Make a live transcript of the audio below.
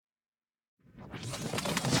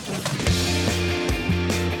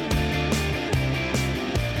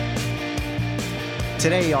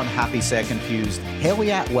Today on Happy, Sad, Confused, Hayley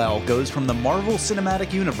Atwell goes from the Marvel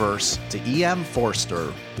Cinematic Universe to E.M.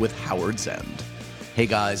 Forster with Howard's End. Hey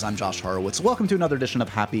guys, I'm Josh Horowitz. Welcome to another edition of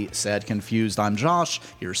Happy, Sad, Confused. I'm Josh.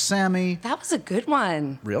 Here's Sammy. That was a good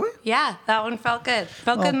one. Really? Yeah, that one felt good.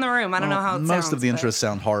 Felt good in the room. I don't know how it sounds. Most of the but- intros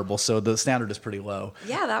sound horrible, so the standard is pretty low.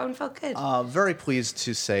 Yeah, that one felt good. Very pleased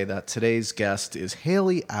to say that today's guest is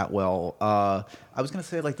Hayley Atwell. I was going to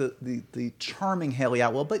say like the charming Hayley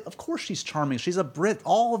Atwell, but of course she's charming. She's a Brit.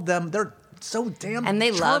 All of them, they're so damn And they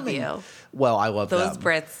charming. love you. Well, I love Those them.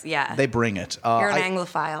 Brits, yeah. They bring it. You're an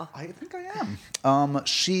Anglophile. I think I am.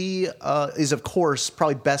 She is, of course,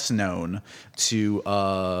 probably best known to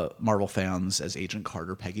Marvel fans as Agent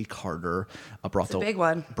Carter, Peggy Carter. It's a big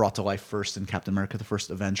one. Brought to life first in Captain America: The First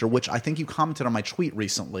Avenger, which I think you commented on my tweet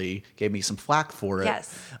recently, gave me some flack for it.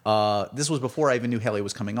 Yes. This was before I even knew Hayley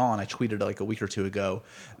was coming on. I tweeted like a week or two ago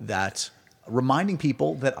that reminding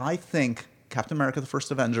people that I think Captain America: The First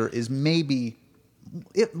Avenger is maybe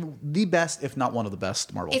the best, if not one of the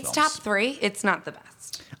best Marvel films. It's top 3. It's not the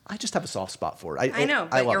best. I just have a soft spot for it. I know,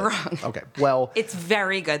 but love you're it. wrong. Okay, well... It's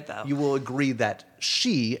very good, though. You will agree that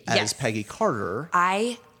she, as Yes. Peggy Carter...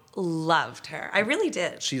 I loved her. I really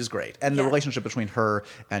did. She is great. And the Yeah. relationship between her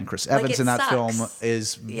and Chris Evans it in that sucks. film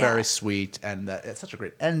is Yeah. very sweet. And it's such a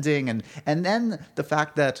great ending. And then the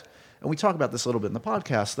fact that... And we talk about this a little bit in the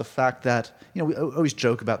podcast, the fact that, we always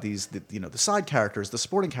joke about the side characters, the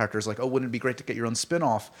supporting characters, like, oh, wouldn't it be great to get your own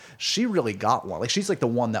spinoff? She really got one. Like, she's like the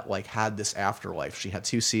one that like had this afterlife. She had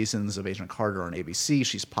 2 seasons of Agent Carter on ABC.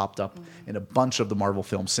 She's popped up in a bunch of the Marvel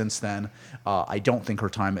films since then. I don't think her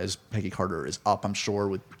time as Peggy Carter is up. I'm sure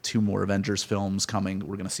with 2 more Avengers films coming,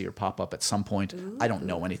 we're going to see her pop up at some point. Ooh. I don't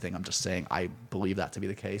know anything. I'm just saying I believe that to be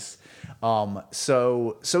the case.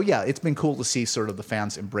 So yeah, it's been cool to see sort of the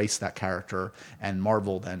fans embrace that character and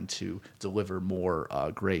Marvel then to deliver more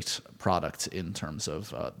great product in terms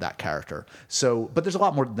of that character. So, but there's a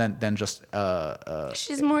lot more than just...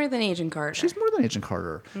 She's more than Agent Carter. She's more than Agent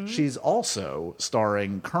Carter. Mm-hmm. She's also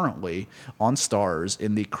starring currently on Starz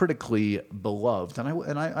in the critically beloved,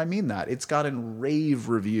 and I mean that. It's gotten rave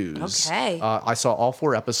reviews. Okay. I saw all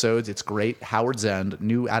 4 episodes. It's great. Howard's End,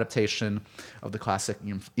 new adaptation of the classic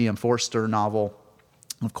E.M. Forster novel.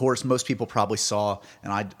 Of course, most people probably saw,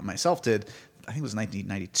 and I myself did, I think it was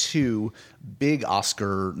 1992, big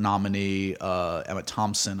Oscar nominee Emma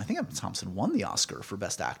Thompson. I think Emma Thompson won the Oscar for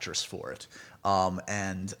Best Actress for it.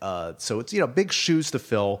 So it's, big shoes to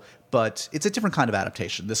fill, but it's a different kind of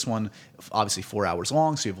adaptation. This one, obviously 4 hours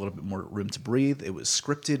long, so you have a little bit more room to breathe. It was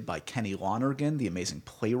scripted by Kenny Lonergan, the amazing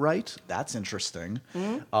playwright. That's interesting.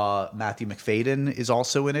 Mm-hmm. Matthew McFadden is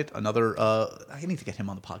also in it. Another, I need to get him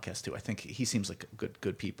on the podcast too. I think he seems like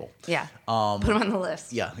good people. Yeah. Put him on the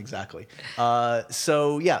list. Yeah, exactly.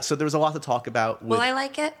 So there was a lot to talk about. Will I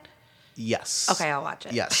like it? Yes. Okay, I'll watch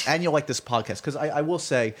it. Yes, and you'll like this podcast because I will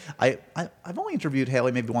say I've only interviewed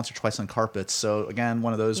Hayley maybe once or twice on Carpets. So again,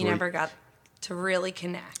 one of those You never got to really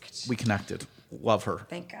connect. We connected. Love her.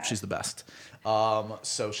 Thank God. She's the best.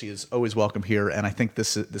 So she is always welcome here, and I think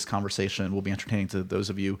this conversation will be entertaining to those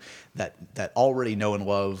of you that already know and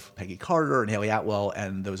love Peggy Carter and Hayley Atwell,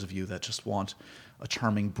 and those of you that just want a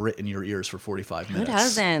charming Brit in your ears for 45 minutes. Who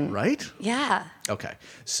doesn't? Right? Yeah. Okay.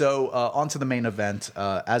 So on to the main event.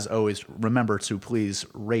 As always, remember to please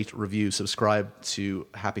rate, review, subscribe to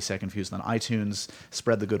Happy, Sad, Confused on iTunes.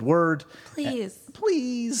 Spread the good word. Please.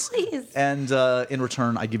 Please. Please. And in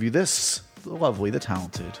return, I give you this, the lovely, the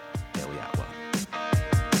talented Hayley Atwell.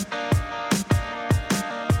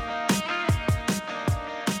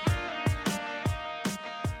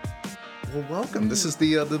 Well, welcome. This is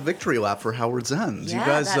the victory lap for Howard's End. Yeah, you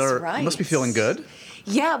guys that's right. You must be feeling good.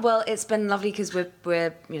 Yeah, well, it's been lovely because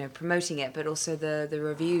we're promoting it, but also the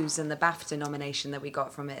reviews and the BAFTA nomination that we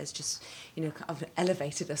got from it has just kind of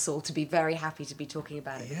elevated us all to be very happy to be talking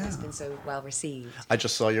about it. Yeah. It's been so well received. I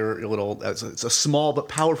just saw your little. It's a small but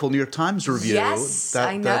powerful New York Times review. Yes,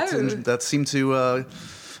 I know. That seemed to.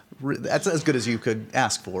 That's as good as you could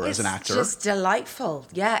ask for as an actor. It's just delightful.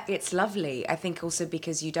 Yeah, it's lovely. I think also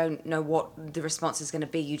because you don't know what the response is going to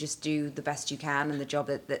be, you just do the best you can and the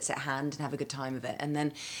job that's at hand and have a good time of it. And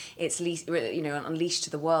then it's unleashed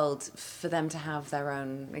to the world for them to have their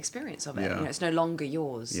own experience of it. Yeah. It's no longer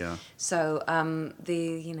yours. Yeah. So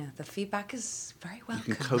the feedback is very welcome.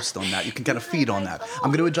 You can coast on that. You can kind of feed on that.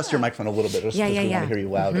 I'm going to adjust your microphone a little bit just because we want to hear you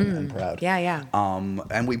loud and proud. Yeah.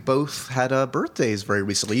 And we both had birthdays very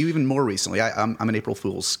recently. You even more recently. I'm an April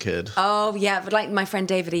Fool's kid. Oh, yeah, but like my friend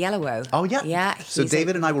David Oyelowo. Oh, yeah. Yeah. So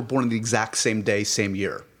David and I were born on the exact same day, same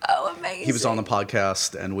year. Oh, amazing. He was on the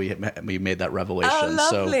podcast, and we made that revelation. Oh,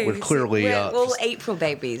 lovely. So we're clearly... we're all April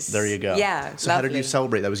babies. There you go. Yeah, So how did you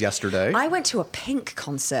celebrate? That was yesterday? I went to a Pink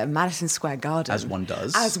concert in Madison Square Garden. As one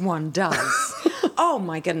does. As one does. Oh,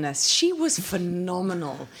 my goodness. She was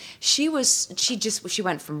phenomenal. She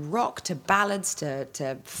went from rock to ballads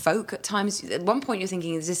to folk at times. At one point, you're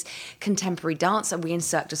thinking, is this contemporary dance? Are we in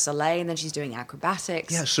Cirque du Soleil? And then she's doing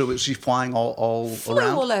acrobatics. Yeah, so was she flying all Flew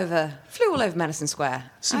around? all over Madison Square.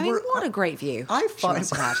 See, I mean, what a great view. I she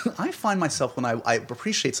must have had. I find myself when I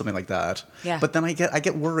appreciate something like that, Yeah. but then I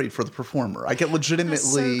get worried for the performer. I get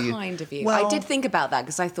legitimately... That's so kind of you. Well, I did think about that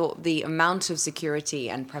because I thought the amount of security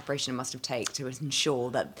and preparation it must have taken to ensure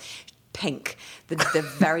that Pink, the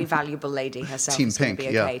very valuable lady herself, Team was going to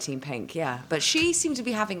Pink, be okay. yeah. Team Pink, yeah. But she seemed to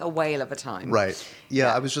be having a whale of a time. Right.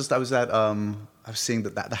 Yeah, I was at I was seeing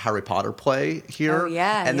the Harry Potter play here. Oh,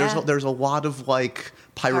 yeah, and yeah. there's a lot of like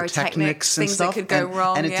pyrotechnics and things stuff. that could go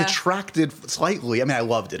wrong, and it yeah. detracted slightly. I mean, I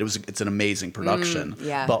loved it. It's an amazing production.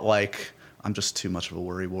 yeah. But like, I'm just too much of a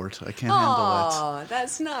worrywart. I can't handle it. Oh,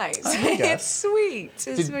 that's nice. I guess. It's sweet.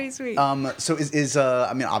 It's very sweet. So is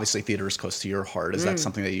I mean, obviously theater is close to your heart. Is that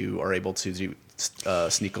something that you are able to do?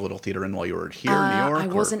 Sneak a little theater in while you were here in New York? I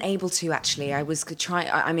wasn't able to, actually. I was trying.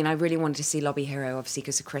 I mean, I really wanted to see Lobby Hero, obviously,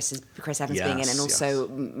 because of Chris Evans being in, and also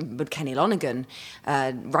but Kenny Lonergan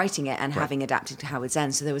writing it and having adapted to Howard's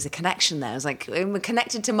End. So there was a connection there. I was like, we're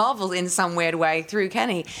connected to Marvel in some weird way through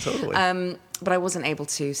Kenny. Totally. But I wasn't able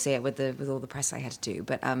to see it with all the press I had to do.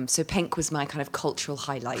 But so Pink was my kind of cultural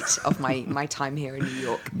highlight of my time here in New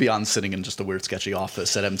York. Beyond sitting in just a weird, sketchy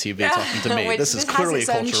office at MTV talking to me, Which this is clearly has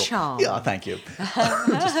a its own cultural. charm. Yeah, thank you.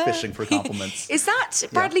 Just fishing for compliments. Is that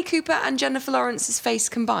Bradley Cooper and Jennifer Lawrence's face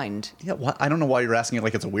combined? Yeah, what? I don't know why you're asking it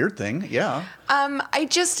like it's a weird thing. Yeah. Wow.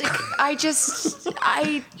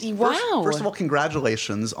 First of all,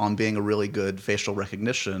 congratulations on being a really good facial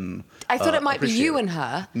recognition. I thought it might be you appreciator. and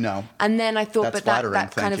her. No. And then I thought, That's but that flattering,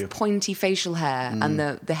 kind thank of you. pointy facial hair and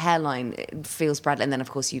the hairline feels Bradley. And then, of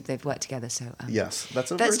course, they've worked together. So Yes,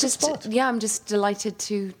 that's a very good just spot. yeah. I'm just delighted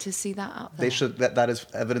to see that out there. They should. That is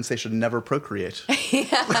evidence they should never procreate.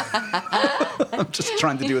 I'm just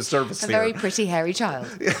trying to do a service a here. very pretty hairy child.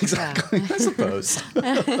 Yeah, exactly. Yeah. I suppose.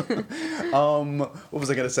 What was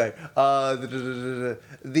I going to say?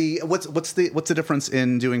 What's the difference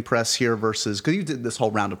in doing press here versus, because you did this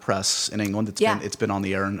whole round of press in England. It's been on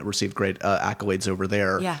the air and received great accolades over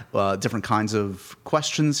there. Yeah. Different kinds of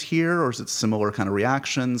questions here, or is it similar kind of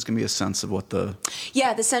reactions? Give me a sense of what the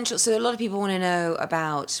central. So a lot of people want to know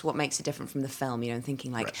about what makes it different from the film. You know,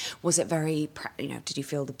 thinking like, was it very? Did you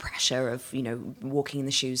feel the pressure of walking in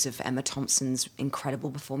the shoes of Emma Thompson's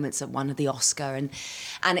incredible performance at one of the Oscar,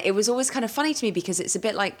 and it was always kind of funny to me because it's a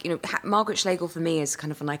bit like Margaret Schlegel for me is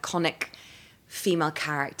kind of an iconic female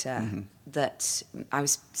character that I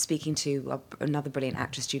was speaking to another brilliant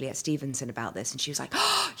actress, Juliette Stevenson, about this, and she was like,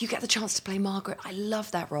 "Oh, you get the chance to play Margaret. I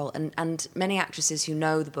love that role." And many actresses who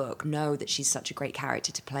know the book know that she's such a great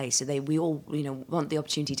character to play, so we all want the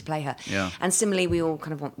opportunity to play her. Yeah. And similarly, we all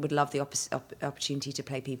kind of would love the opportunity to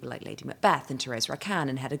play people like Lady Macbeth and Therese Raquin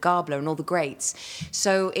and Hedda Gabler and all the greats.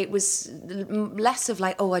 So it was less of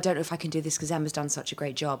like, oh, I don't know if I can do this because Emma's done such a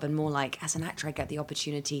great job, and more like, as an actor, I get the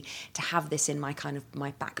opportunity to have this in my kind of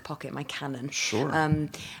my back pocket, my canon. Sure.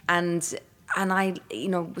 And I,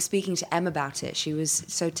 was speaking to Em about it. She was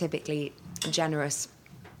so typically generous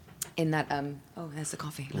in that. Oh, there's the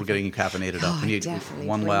coffee. we're getting you caffeinated up. We need Definitely.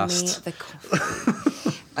 one Bring last. me the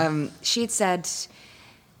coffee. She had said,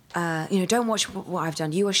 don't watch what I've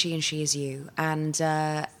done. You are she and she is you. And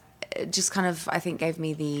just kind of, I think, gave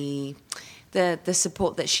me the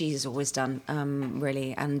support that she's always done,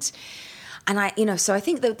 really. And I, so I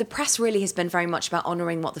think the press really has been very much about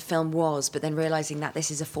honouring what the film was, but then realising that this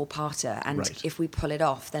is a four-parter, and if we pull it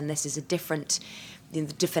off, then this is a different,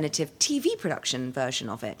 definitive TV production version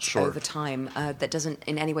of it over time that doesn't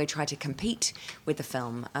in any way try to compete with the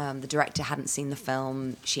film. The director hadn't seen the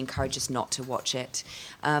film; she encouraged us not to watch it,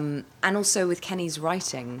 and also with Kenny's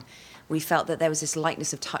writing. We felt that there was this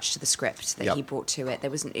lightness of touch to the script that he brought to it.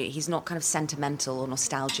 He's not kind of sentimental or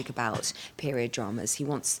nostalgic about period dramas. He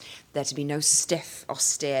wants there to be no stiff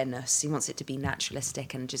austereness. He wants it to be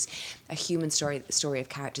naturalistic and just a human story of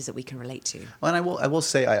characters that we can relate to. Well, and I will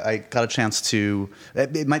say I got a chance to.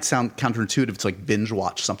 It might sound counterintuitive to like binge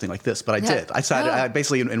watch something like this, but I did. I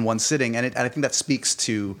basically in one sitting, and I think that speaks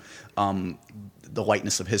to the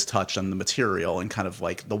lightness of his touch on the material and kind of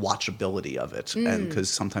like the watchability of it. And because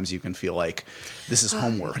sometimes you can feel like this is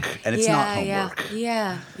homework and it's not homework.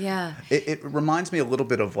 Yeah. It reminds me a little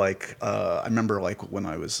bit of like, I remember like when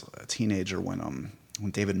I was a teenager when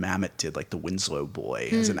David Mamet did like The Winslow Boy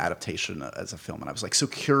as an adaptation as a film, and I was like so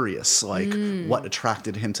curious, like what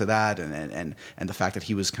attracted him to that, and the fact that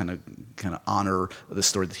he was kind of honor the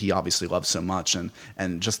story that he obviously loves so much, and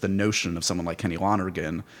just the notion of someone like Kenny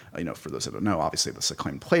Lonergan, for those that don't know, obviously this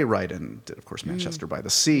acclaimed playwright and did of course Manchester by the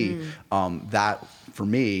Sea, that for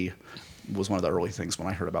me was one of the early things when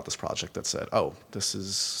I heard about this project that said, "Oh, this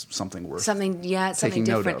is something worth something taking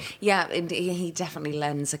different." Note of. Yeah, he definitely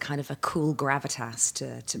lends a kind of a cool gravitas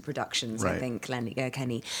to productions. Right. I think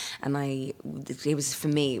Kenny, and it was for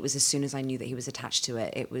me. It was as soon as I knew that he was attached to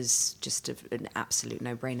it, it was just an absolute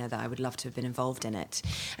no-brainer that I would love to have been involved in it.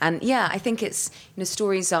 And yeah, I think it's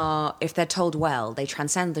stories are, if they're told well, they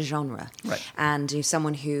transcend the genre. Right. And if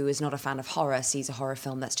someone who is not a fan of horror sees a horror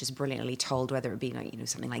film that's just brilliantly told, whether it be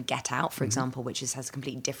something like Get Out, for example, which has a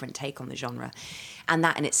completely different take on the genre, and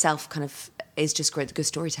that in itself kind of is just good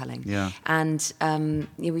storytelling. Yeah. And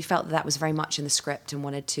we felt that was very much in the script and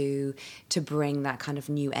wanted to bring that kind of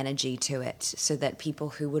new energy to it, so that people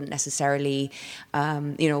who wouldn't necessarily,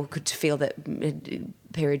 could feel that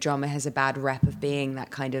period drama has a bad rep of being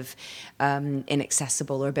that kind of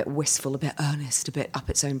inaccessible or a bit wistful, a bit earnest, a bit up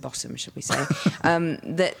its own bottom, should we say?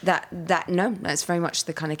 That's very much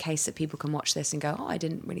the kind of case that people can watch this and go, oh, I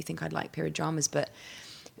didn't really think I'd like period dramas, but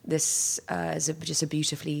this is just a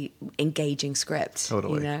beautifully engaging script.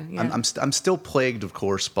 Totally. Yeah. I'm still plagued, of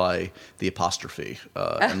course, by the apostrophe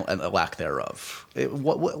and the lack thereof.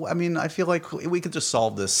 I feel like we could just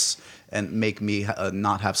solve this and make me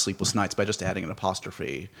not have sleepless nights by just adding an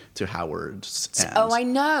apostrophe to Howard's end. Oh, I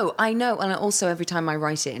know. And also every time I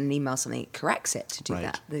write it in an email, something corrects it to do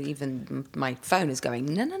Right. that. Even my phone is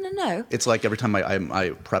going, no. It's like every time I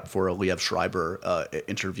prep for a Liev Schreiber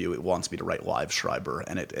interview, it wants me to write Live Schreiber,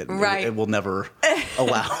 and it will never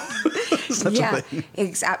allow such a thing.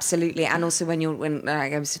 Absolutely. And also when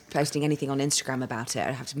I was posting anything on Instagram about it,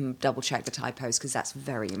 I'd have to double check the typos because that's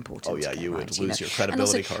very important. Oh yeah, you would right, lose your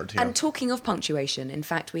credibility card. Yeah. And talking of punctuation, in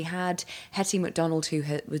fact, we had Hetty MacDonald, who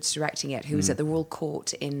was directing it, who was at the Royal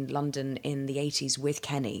Court in London in the 80s with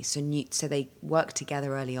Kenny. So they worked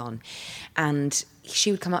together early on. And she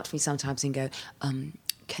would come up to me sometimes and go,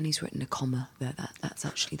 Kenny's written a comma there. That's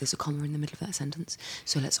actually, there's a comma in the middle of that sentence.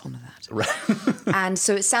 So let's honour that. Right. And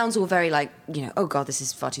so it sounds all very like, oh God, this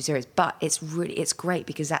is far too serious. But it's great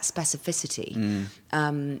because that specificity,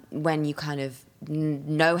 when you kind of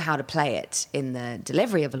know how to play it in the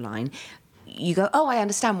delivery of a line, you go, oh, I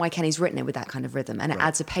understand why Kenny's written it with that kind of rhythm. And it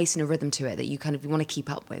adds a pace and a rhythm to it that you kind of want to keep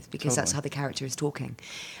up with because that's how the character is talking.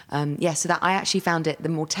 So that I actually found it, the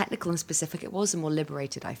more technical and specific it was, the more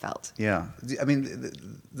liberated I felt. Yeah. I mean,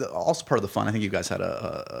 also part of the fun, I think you guys had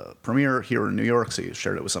a premiere here in New York, so you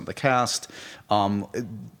shared it with some of the cast.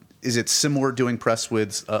 Is it similar doing press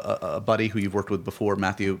with a buddy who you've worked with before,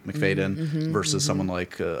 Matthew McFadden, versus someone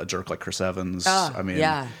like a jerk like Chris Evans?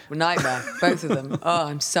 Nightmare, both of them. Oh,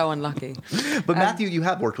 I'm so unlucky. But Matthew, you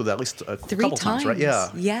have worked with at least a couple times, right?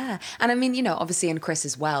 Yeah. And I mean, obviously, and Chris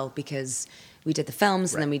as well, because we did the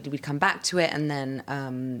films and then we'd come back to it, and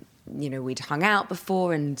then we'd hung out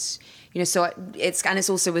before, and so it's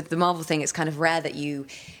also with the Marvel thing, it's kind of rare that you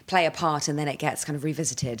play a part and then it gets kind of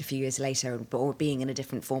revisited a few years later, or being in a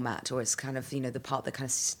different format, or it's kind of the part that kind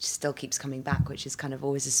of still keeps coming back, which is kind of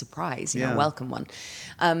always a surprise, a welcome one.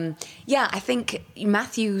 I think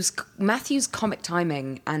Matthew's comic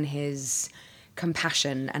timing and his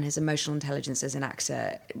compassion and his emotional intelligence as an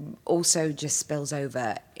actor also just spills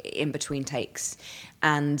over in between takes,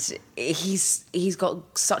 and he's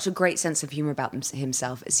got such a great sense of humor about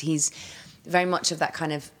himself, as he's very much of that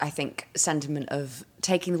kind of, I think, sentiment of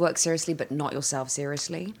taking the work seriously but not yourself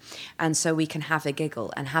seriously, and so we can have a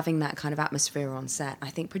giggle, and having that kind of atmosphere on set, I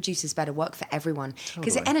think, produces better work for everyone,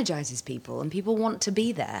 because it energizes people, and people want to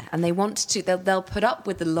be there, and they want to, they'll put up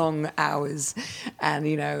with the long hours and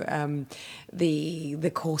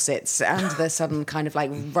the corsets and the sudden kind of like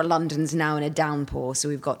London's now in a downpour, so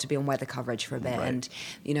we've got to be on weather coverage for a bit, and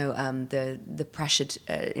the pressured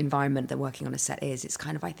environment that working on a set is, it's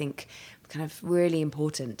kind of, I think, kind of really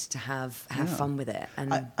important to have fun with it.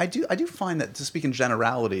 And I do find that, to speak in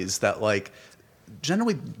generalities, that like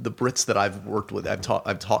generally the Brits that I've worked with,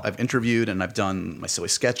 I've interviewed, and I've done my silly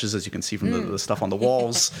sketches, as you can see from the stuff on the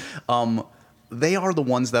walls. They are the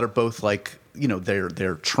ones that are both like,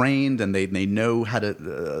 they're trained, and they know how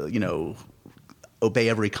to obey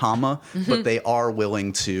every comma, but they are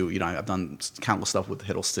willing to. You know, I've done countless stuff with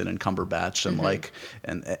Hiddleston and Cumberbatch, and like,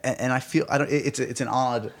 and I feel I don't. It's an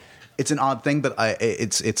odd thing, but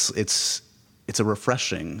it's a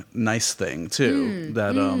refreshing, nice thing too.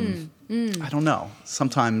 I don't know.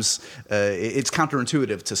 Sometimes it's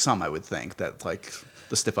counterintuitive to some. I would think that like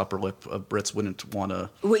the stiff upper lip of Brits wouldn't want to.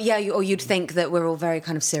 Well, yeah, or you'd think that we're all very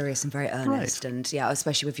kind of serious and very earnest, and yeah,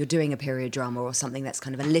 especially if you're doing a period drama or something that's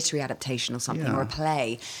kind of a literary adaptation or something, or a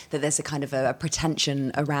play, that there's a kind of a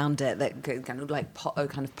pretension around it that kind of like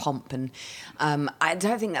kind of pomp, and I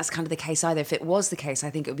don't think that's kind of the case either. If it was the case, I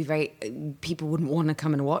think it would be people wouldn't want to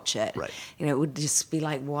come and watch it. Right. You know, it would just be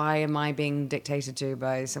like, why am I being dictated to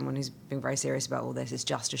by someone who's being very serious about all this? It's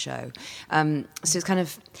just a show. So it's kind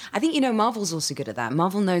of, I think, you know, Marvel's also good at that.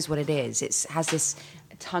 Marvel knows what it is. It has this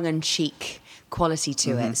tongue-in-cheek quality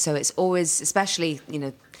to it. So it's always, especially, you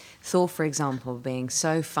know, Thor, for example, being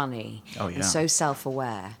so funny and so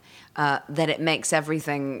self-aware that it makes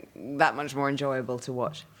everything that much more enjoyable to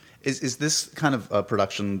watch. Is this kind of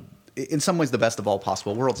production in some ways the best of all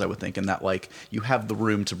possible worlds, I would think, in that like you have the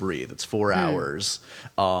room to breathe. It's 4 hours.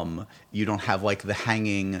 You don't have like the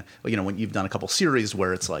hanging, you know, when you've done a couple series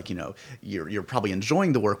where it's like, you know, you're probably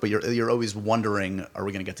enjoying the work, but you're always wondering, are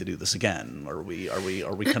we going to get to do this again? Are we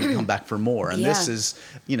going to come back for more? And this is,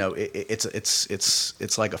 you know,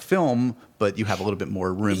 it's like a film, but you have a little bit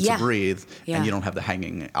more room to breathe, and you don't have the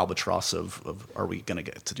hanging albatross of are we going to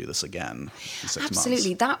get to do this again in 6 months?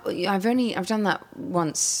 Absolutely. That I've done that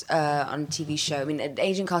once on a TV show. I mean,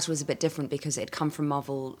 Agent Carter was a bit different because it had come from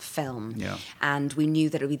Marvel Film, and we knew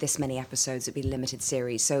that it would be this many episodes, it'd be a limited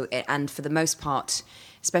series. So, and for the most part,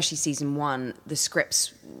 especially season 1, the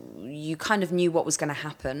scripts, you kind of knew what was going to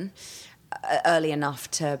happen early enough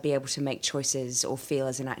to be able to make choices or feel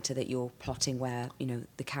as an actor that you're plotting where, you know,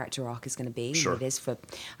 the character arc is going to be. Sure. It is for,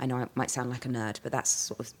 I know I might sound like a nerd, but that's the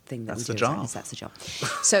sort of thing that that's we the do. job. That's the job.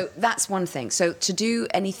 So that's one thing. So to do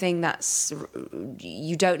anything that's,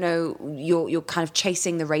 you don't know, you're kind of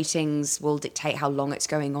chasing the ratings will dictate how long it's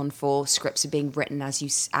going on for. Scripts are being written as you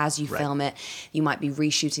film it. You might be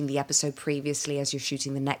reshooting the episode previously as you're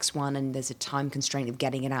shooting the next one, and there's a time constraint of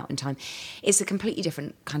getting it out in time. It's a completely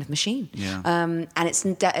different kind of machine. Yeah. And it's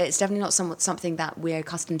definitely not something that we're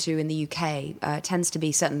accustomed to in the UK. It tends to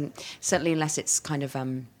be certainly unless it's kind of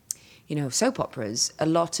you know, soap operas. A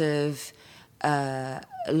lot of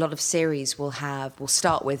series will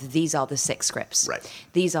start with, these are the 6 scripts. Right.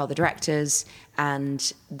 These are the directors,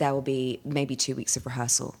 and there will be maybe 2 weeks of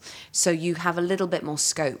rehearsal. So you have a little bit more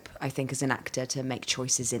scope, I think, as an actor to make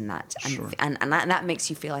choices in that. And, Sure. and that makes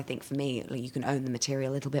you feel, I think, for me, like you can own the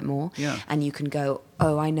material a little bit more. Yeah. And you can go,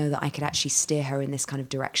 oh, I know that I could actually steer her in this kind of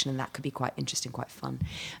direction, and that could be quite interesting, quite fun.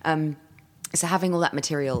 So having all that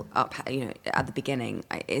material up, you know, at the beginning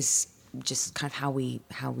is just kind of how we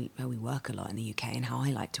work a lot in the UK, and how I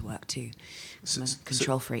like to work too. I'm a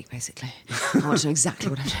control freak, basically. I want to know exactly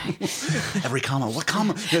what I'm doing. Every comma. What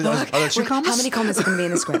comma? Are there 2 commas? How many commas are going to be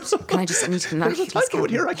in the script? Can I just? There's a typo in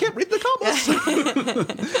here. I can't read the commas.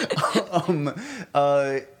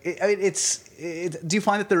 Do you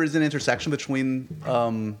find that there is an intersection between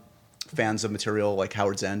fans of material like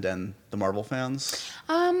Howard's End and the Marvel fans?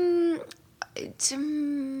 I'm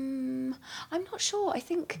not sure. I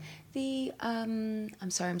think I'm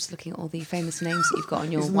sorry, I'm just looking at all the famous names that you've got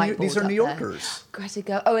on your whiteboard. These are up New there. Yorkers. Greta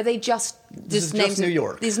Go. Oh, are they just This names is just New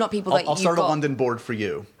York. These are not people I'll start a London board for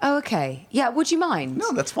you. Oh, okay. Yeah, would you mind?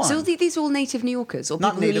 No, that's fine. So these are all native New Yorkers, or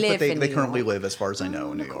Not people native, who live but in they New currently York? live, as far as I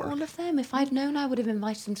know, in New Look at York. all of them. If I'd known, I would have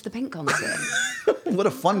invited them to the Pink concert. What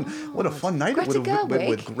a fun night it would have been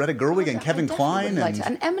with Greta Gerwig and Kevin Kline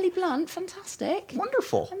And Emily Blunt. Fantastic.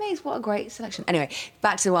 Wonderful. Amazing. What a great selection. Anyway,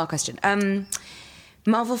 back to the wild question.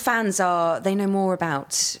 Marvel fans they know more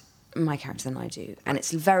about my character than I do, and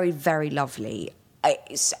it's very, very lovely. I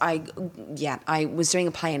was doing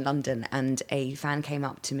a play in London, and a fan came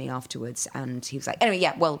up to me afterwards, and he was like, anyway,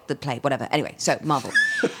 the play, whatever. Anyway, so Marvel.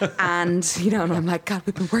 And, you know, and I'm like, God,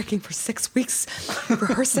 we've been working for 6 weeks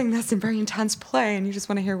rehearsing this very intense play, and you just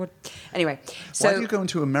want to hear what... Anyway, so... Why do you go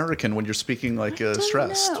into American when you're speaking like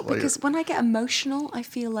stressed? No, because when I get emotional, I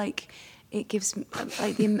feel like it gives me,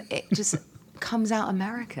 it just... comes out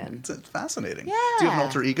American. It's fascinating. Yeah. Do you have an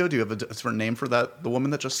alter ego? Do you have a different name for the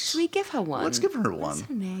woman that just... Should we give her one? Let's give her one. What's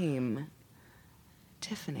her name?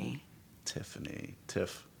 Tiffany. Tiffany.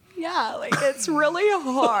 Tiff. Yeah, like it's really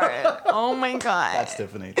hard. Oh my God. That's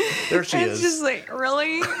Tiffany. There she It's is. just like,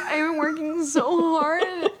 really? I've been working so hard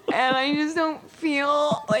and I just don't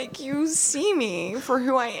feel like you see me for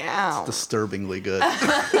who I am. Disturbingly good.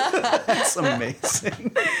 It's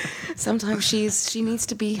amazing. Sometimes she needs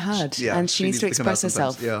to be heard, Yeah, and she needs to come out express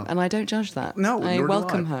sometimes, herself. yeah. And I don't judge that. No, I nor do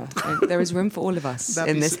welcome I. her. There is room for all of us That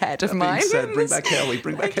in being this s- head of that being mine. said, bring back Hayley.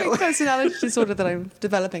 Bring back Hayley. Personality disorder that I'm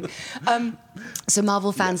developing. So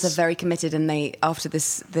Marvel fans Yes. are very committed, and they after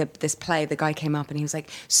this play, the guy came up and he was like,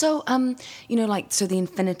 so so the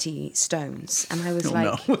Infinity Stones, and I was Oh,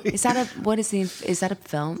 like, no. is that a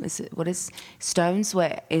film? What is Stones?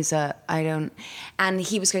 Where is a I don't? And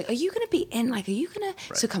he was going, are you going to be in? Like, are you going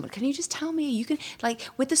to? So come on, can you just tell me? You can like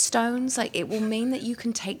with the stones, like it will mean that you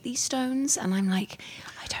can take these stones, and I'm like,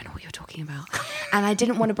 I don't know what you're talking about. And I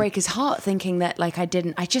didn't want to break his heart thinking that like I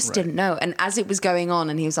just didn't know. And as it was going on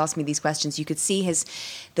and he was asking me these questions, you could see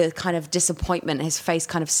the kind of disappointment, his face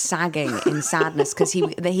kind of sagging in sadness, because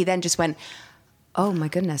he then just went, oh my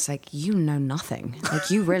goodness, like you know nothing. Like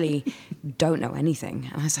you really don't know anything.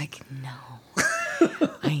 And I was like, no.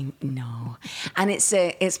 I know, and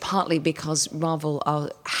it's partly because Marvel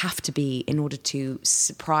have to be, in order to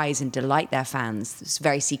surprise and delight their fans, it's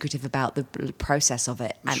very secretive about the process of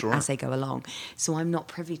it and Sure. as they go along. So I'm not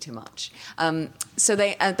privy to much. But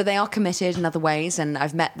they are committed in other ways, and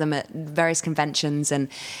I've met them at various conventions, and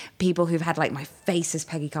people who've had like my face as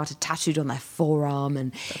Peggy Carter tattooed on their forearm,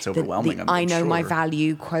 and That's overwhelming, The I'm I know my sure.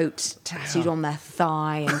 value quote tattooed on their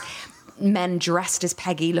thigh, and men dressed as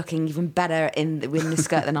Peggy looking even better in the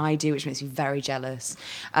skirt than I do, which makes me very jealous.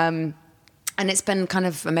 And it's been kind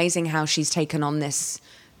of amazing how she's taken on this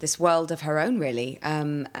world of her own, really.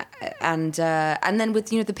 And then with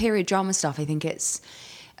the period drama stuff, I think it's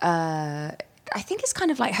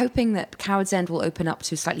kind of like hoping that Coward's End will open up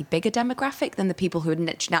to a slightly bigger demographic than the people who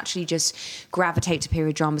would naturally just gravitate to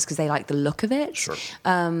period dramas because they like the look of it. Sure.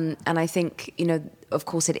 And I think, of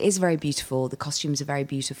course, it is very beautiful. The costumes are very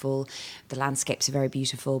beautiful. The landscapes are very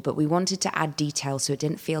beautiful. But we wanted to add detail so it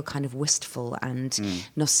didn't feel kind of wistful and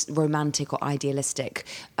romantic or idealistic,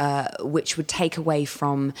 which would take away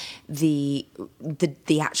from the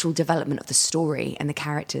actual development of the story and the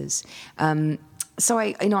characters. So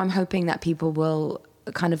I'm hoping that people will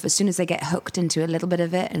kind of, as soon as they get hooked into a little bit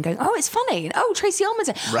of it and going, oh, it's funny. And, oh, Tracy Ullman's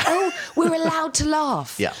in. Right. Oh, we're allowed to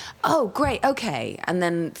laugh. Yeah. Oh, great. Okay. And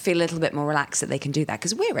then feel a little bit more relaxed that they can do that,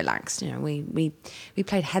 because we're relaxed. We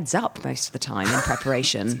played Heads Up most of the time in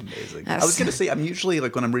preparation. That's amazing. I was going to say, I'm usually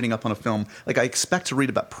like when I'm reading up on a film, like I expect to read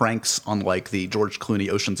about pranks on like the George Clooney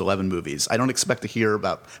Ocean's 11 movies. I don't expect to hear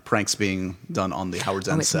about pranks being done on the Howard's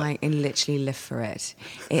End set. I literally live for it.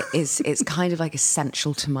 It's kind of like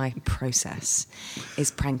essential to my process, is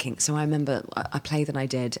pranking. So I remember a play that I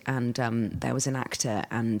did, and there was an actor,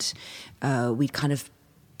 and we'd kind of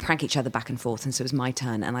prank each other back and forth, and so it was my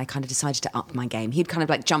turn, and I kind of decided to up my game. He'd kind of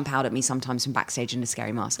like jump out at me sometimes from backstage in a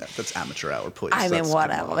scary mask. That's amateur hour, please. I mean, That's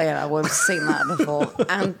whatever. We've seen that before.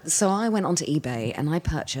 And so I went onto eBay and I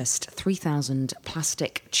purchased 3,000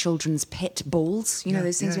 plastic children's pit balls. You know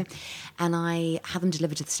those things? yeah. And I had them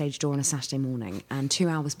delivered to the stage door on a Saturday morning. And 2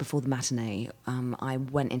 hours before the matinee, I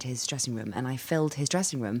went into his dressing room and I filled his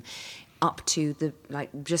dressing room up to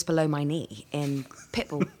just below my knee in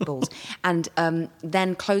pitbull balls, and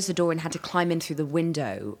then closed the door and had to climb in through the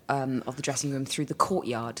window of the dressing room through the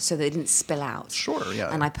courtyard so that they didn't spill out. Sure,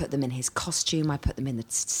 yeah. And I put them in his costume, I put them in the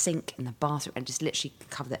sink, in the bathroom, and just literally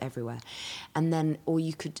covered it everywhere. And then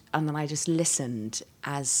I just listened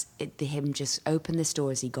as him just open this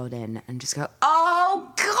door as he got in and just go,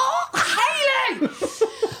 oh God, Hayley!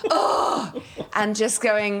 Oh, and just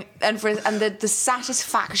going, and the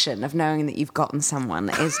satisfaction of knowing that you've gotten someone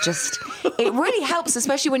is just, it really helps,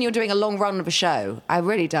 especially when you're doing a long run of a show. It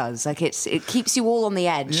really does. Like it keeps you all on the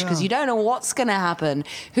edge, because you don't know what's going to happen,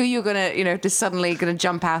 who you're going to, just suddenly going to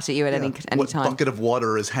jump out at you at any what time. bucket of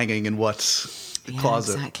water is hanging in what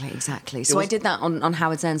closet? Exactly. So I did that on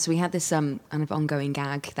Howard's End. So we had this kind of ongoing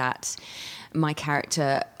gag that my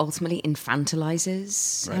character ultimately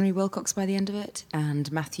infantilizes Henry Wilcox by the end of it,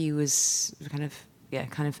 and Matthew was kind of we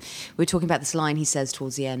were talking about this line he says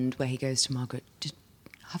towards the end where he goes to Margaret,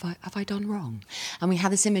 have I done wrong? And we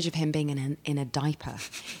had this image of him being in a diaper,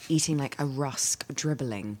 eating like a rusk,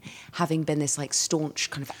 dribbling, having been this like staunch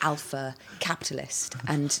kind of alpha capitalist,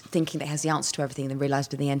 and thinking that he has the answer to everything, and then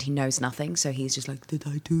realised at the end he knows nothing, so he's just like, did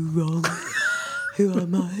I do wrong? Who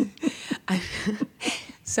am I?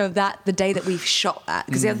 So that the day that we've shot that,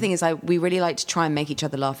 because the other thing is we really like to try and make each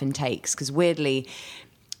other laugh in takes, because weirdly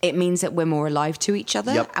it means that we're more alive to each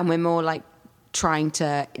other, and we're more like trying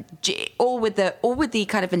to, all with the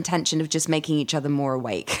kind of intention of just making each other more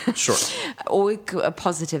awake. Sure. Or a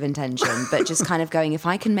positive intention, but just kind of going, if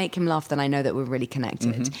I can make him laugh, then I know that we're really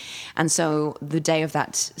connected. And so the day of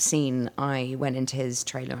that scene, I went into his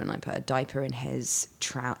trailer and I put a diaper in his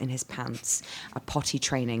pants, a potty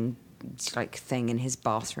training like thing in his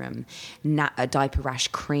bathroom, a diaper rash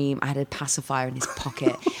cream. I had a pacifier in his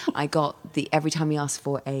pocket. I got every time he asked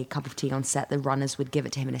for a cup of tea on set, the runners would give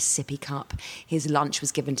it to him in a sippy cup. His lunch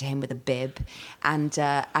was given to him with a bib, and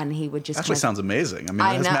he would just actually sounds amazing. I mean,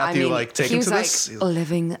 has Matthew taken to this? He was like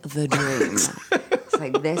living the dream. It's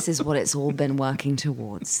like, this is what it's all been working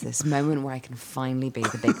towards. This moment where I can finally be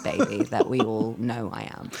the big baby that we all know I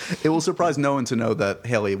am. It will surprise no one to know that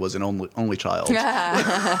Hayley was an only child.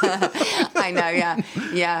 I know,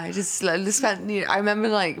 yeah. I just spent. I remember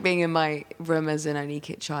like being in my room as an only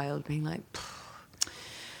child, being like,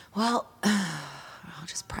 well, I'll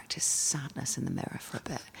just practice sadness in the mirror for a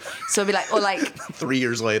bit. So I'd be like, or like 3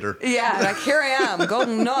 years later. Yeah, like here I am,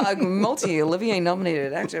 golden multi-Olivier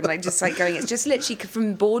nominated actor. I'm like just like going. It's just literally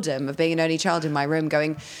from boredom of being an only child in my room,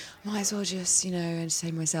 going, might as well just,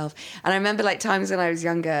 entertain myself. And I remember like times when I was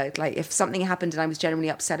younger, like if something happened and I was genuinely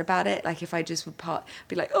upset about it, like if I just would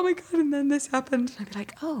be like, oh my God, and then this happened. And I'd be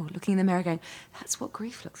like, oh, looking in the mirror going, that's what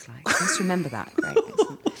grief looks like. I must remember that. Great.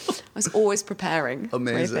 I was always preparing.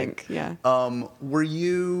 Amazing. I think, yeah. Were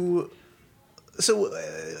you... So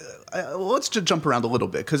let's just jump around a little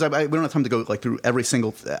bit, because we don't have time to go like through every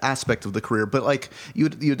single aspect of the career, but like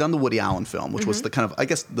you'd done the Woody Allen film, which was the kind of, I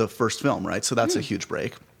guess, the first film, right? So that's a huge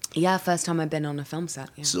break. Yeah, first time I've been on a film set.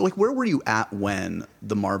 Yeah. So, like, where were you at when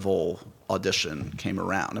the Marvel audition came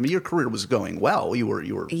around? I mean, your career was going well. You were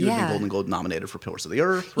being Golden Globe nominated for Pillars of the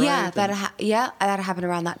Earth, right? Yeah, that happened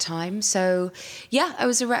around that time. So, yeah, it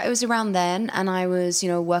was around then, and I was,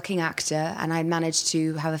 working actor, and I managed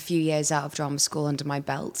to have a few years out of drama school under my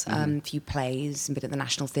belt, a few plays, a bit at the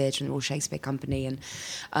National Theatre and the Royal Shakespeare Company,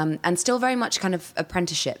 and still very much kind of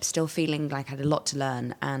apprenticeship, still feeling like I had a lot to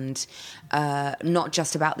learn, and not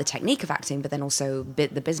just about the technique of acting, but then also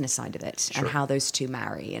the business side of it, and how those two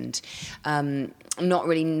marry, and not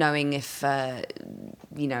really knowing if I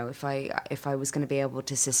was going to be able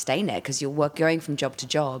to sustain it, because you're going from job to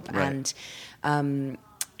job, right. And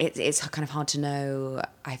it's kind of hard to know.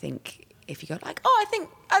 I think if you go like, oh, I think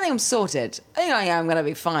I'm sorted. I think I'm going to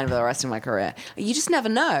be fine for the rest of my career. You just never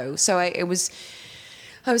know. So I was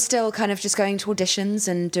still kind of just going to auditions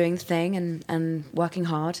and doing the thing and working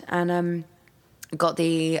hard, and got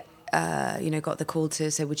the call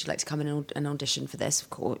to say, would you like to come in and audition for this? Of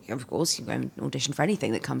course, you go and audition for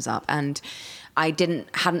anything that comes up. And I didn't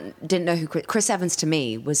know who Chris Evans to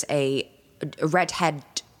me was a redhead,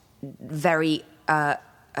 very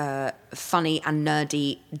funny and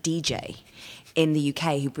nerdy DJ in the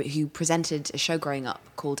UK who presented a show growing up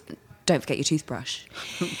called Don't Forget Your Toothbrush,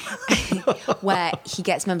 where he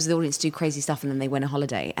gets members of the audience to do crazy stuff and then they win a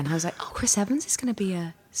holiday. And I was like, oh, Chris Evans is going to be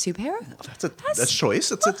a superhero? That's choice.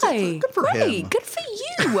 It's good for him. Good for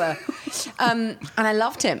you. And I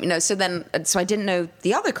loved him, so I didn't know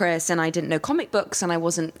the other Chris, and I didn't know comic books, and I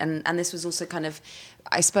wasn't, and this was also kind of,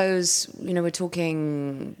 I suppose, we're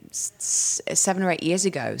talking 7 or 8 years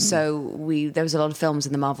ago. So there was a lot of films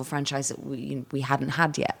in the Marvel franchise that we hadn't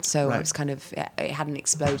had yet. So right. It was kind of, it hadn't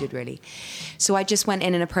exploded really. So I just went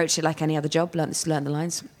in and approached it like any other job, learned the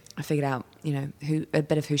lines. I figured out, a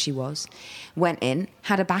bit of who she was, went in,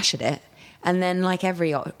 had a bash at it, and then like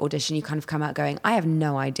every audition, you kind of come out going, I have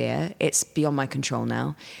no idea, it's beyond my control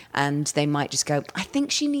now, and they might just go, I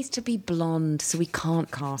think she needs to be blonde, so we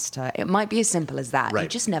can't cast her. It might be as simple as that. Right. You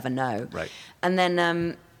just never know. Right. And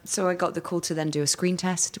then, so I got the call to then do a screen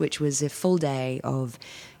test, which was a full day of,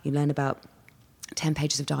 you learn about 10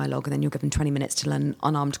 pages of dialogue, and then you're given 20 minutes to learn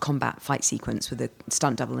unarmed combat fight sequence with a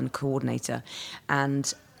stunt double and coordinator,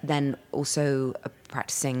 and then also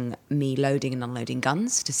practicing me loading and unloading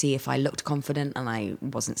guns to see if I looked confident and I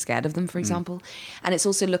wasn't scared of them, for example. And it's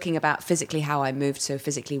also looking about physically how I moved. So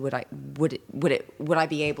physically, would I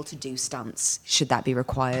be able to do stunts? Should that be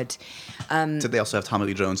required? Did they also have Tommy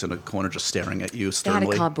Lee Jones in a corner just staring at you sternly? They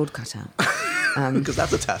had a cardboard cutout. Because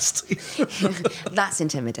that's a test. That's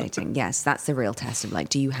intimidating. Yes, that's the real test of like,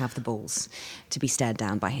 do you have the balls to be stared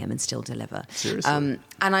down by him and still deliver? Seriously.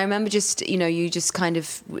 And I remember just, you just kind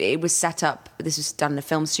of, it was set up, this was done in a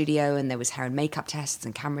film studio, and there was hair and makeup tests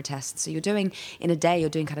and camera tests. So in a day,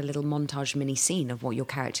 you're doing kind of a little montage mini scene of what your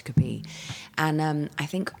character could be. And I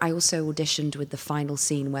think I also auditioned with the final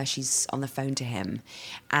scene where she's on the phone to him.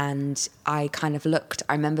 And I kind of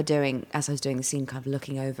I remember as I was doing the scene, kind of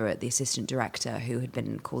looking over at the assistant director actor who had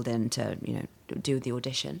been called in to, do the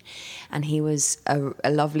audition. And he was a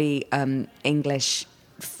lovely English,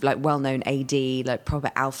 like well-known AD, like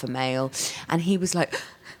proper alpha male. And he was like,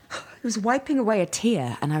 he was wiping away a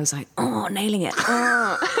tear. And I was like, oh, nailing it.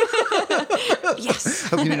 Oh. Yes.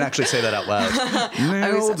 Hope you didn't actually say that out loud.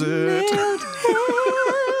 Nailed it. Nailed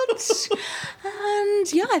it.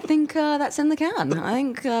 And yeah, I think that's in the can. I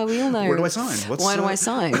think we all know. Where do I sign? Why do I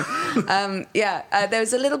sign? There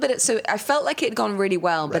was a little bit so I felt like it had gone really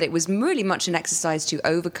well, but it was really much an exercise to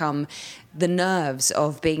overcome the nerves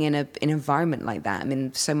of being in an environment like that. I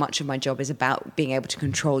mean, so much of my job is about being able to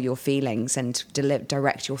control your feelings and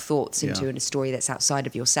direct your thoughts into a story that's outside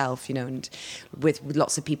of yourself, and with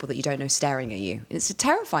lots of people that you don't know staring at you. It's a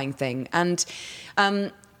terrifying thing. And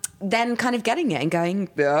then kind of getting it and going,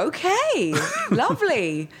 okay,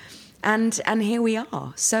 lovely. And here we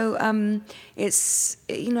are. So it's,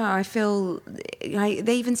 I feel,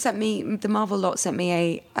 they even sent me, the Marvel lot sent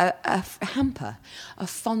me a hamper, a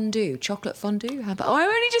fondue, chocolate fondue hamper. Oh, I've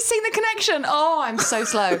only just seen the connection. Oh, I'm so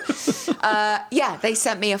slow. They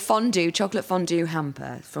sent me a chocolate fondue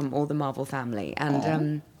hamper from all the Marvel family.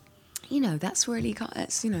 And that's really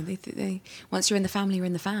they once you're in the family, you're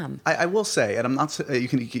in the fam. I will say, and I'm not. You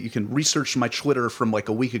can research my Twitter from like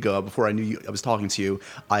a week ago before I knew I was talking to you.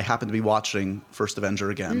 I happened to be watching First Avenger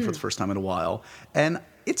again for the first time in a while, and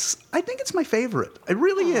I think it's my favorite. It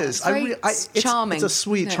really is. It's charming. It's a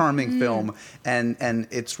sweet, charming film, and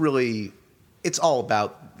it's all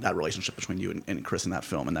about that relationship between you and Chris in that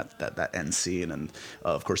film, and that end scene, and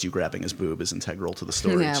of course you grabbing his boob is integral to the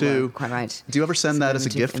story too. Well, quite right. Do you ever send that as a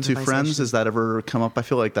gift to friends? Has that ever come up? I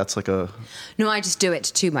feel like that's like a... No, I just do it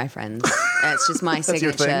to my friends. It's just my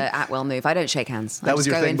signature Atwell move. I don't shake hands. That was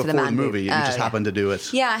your thing before the movie. You just yeah. happened to do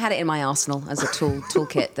it. Yeah, I had it in my arsenal as a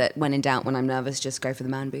toolkit that when in doubt, when I'm nervous, just go for the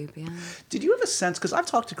man boob. Yeah. Did you have a sense, because I've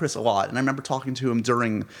talked to Chris a lot, and I remember talking to him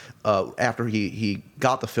during, after he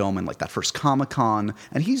got the film and like that first Comic-Con,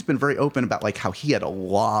 and he's been very open about like how he had a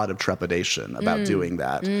lot of trepidation about doing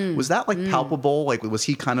that. Was that like palpable? Like, was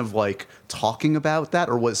he kind of like talking about that,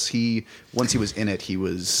 or was he, once he was in it, he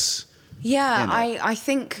was... Yeah, I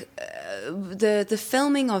think the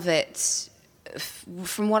filming of it,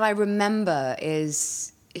 from what I remember,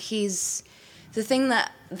 is the thing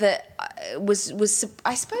that was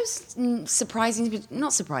I suppose surprising, but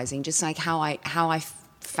not surprising. Just like how I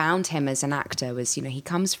found him as an actor was, he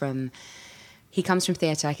comes from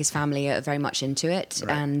theatre. Like his family are very much into it,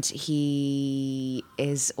 right. And he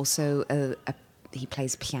is also he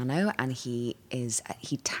plays piano, and he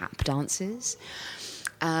tap dances.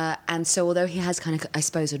 And so although he has kind of, I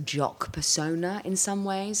suppose, a jock persona in some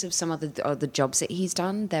ways of some of the jobs that he's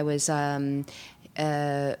done, there was a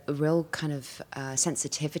real kind of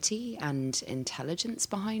sensitivity and intelligence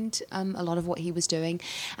behind a lot of what he was doing.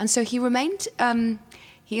 And so he remained,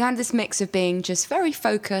 he had this mix of being just very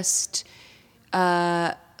focused.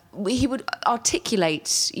 He would articulate,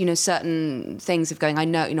 certain things of going, I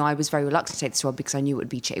know, I was very reluctant to take this role because I knew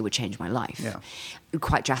it would change my life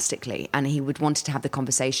quite drastically. And he would want to have the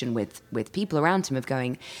conversation with people around him of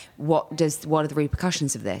going, what are the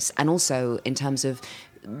repercussions of this? And also in terms of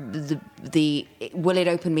the will it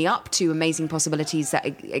open me up to amazing possibilities that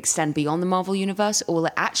extend beyond the Marvel universe, or will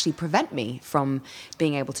it actually prevent me from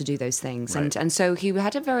being able to do those things? Right. And so he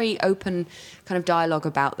had a very open kind of dialogue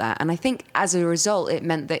about that, and I think as a result it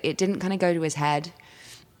meant that it didn't kind of go to his head,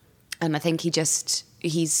 and I think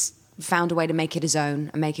he's found a way to make it his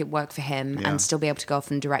own and make it work for him, and still be able to go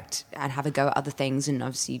off and direct and have a go at other things, and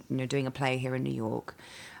obviously doing a play here in New York.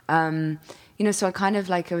 So I kind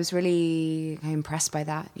of I was really impressed by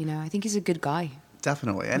that. I think he's a good guy.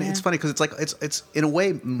 Definitely. And it's funny because it's in a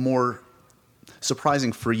way more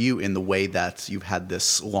surprising for you in the way that you've had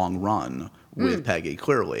this long run with Peggy,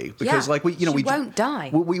 clearly, because she won't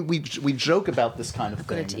die. We joke about this kind of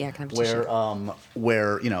thing where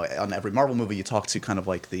on every Marvel movie you talk to kind of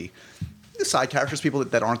like the side characters, people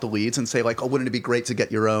that aren't the leads, and say like, oh, wouldn't it be great to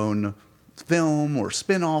get your own film or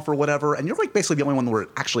spin-off or whatever, and you're like basically the only one where it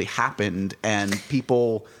actually happened and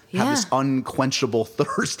people have this unquenchable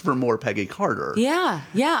thirst for more Peggy Carter. Yeah.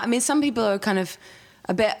 I mean, some people are kind of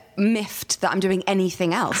a bit miffed that I'm doing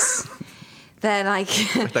anything else. They're like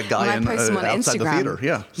that guy when I post them on outside Instagram, the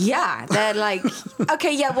theater, yeah, they're like,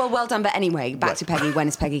 okay, well done, but anyway, back to Peggy. When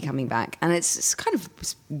is Peggy coming back? And it's kind of,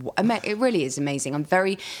 it really is amazing. I'm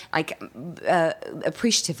very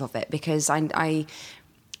appreciative of it because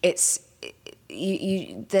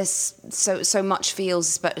there's so much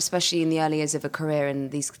feels, especially in the early years of a career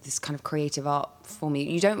and this kind of creative art form.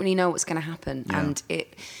 You don't really know what's going to happen, and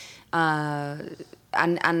it,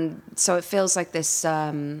 and so it feels like this.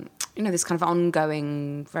 this kind of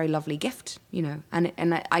ongoing, very lovely gift,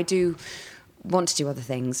 and I do want to do other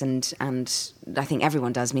things, and I think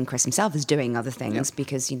everyone does. I mean, Chris himself is doing other things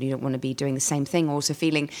because you don't want to be doing the same thing. Also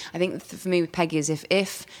feeling, I think for me with Peggy is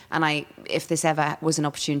if this ever was an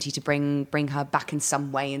opportunity to bring her back in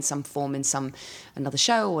some way, in some form, in another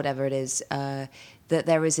show or whatever it is, that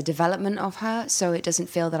there is a development of her, so it doesn't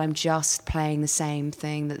feel that I'm just playing the same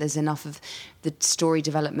thing, that there's enough of the story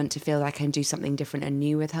development to feel that I can do something different and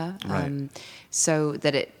new with her. Right. So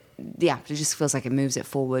that it just feels like it moves it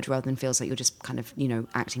forward rather than feels like you're just kind of,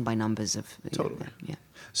 acting by numbers of... Totally. Yeah.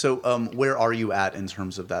 So where are you at in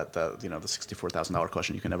terms of the $64,000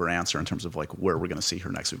 question you can never answer in terms of like where we're going to see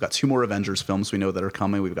her next? We've got 2 more Avengers films we know that are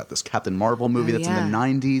coming. We've got this Captain Marvel movie that's in the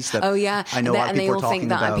 90s. That I know a lot of people are talking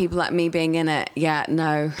about. And they all think that people like me being in it. Yeah,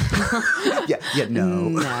 no. No.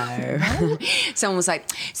 No. Someone was like,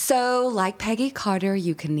 so like Peggy Carter,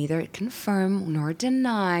 you can neither confirm nor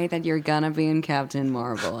deny that you're going to be in Captain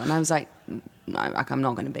Marvel. And I was like... No, I'm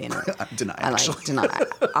not going to be in it. Deny.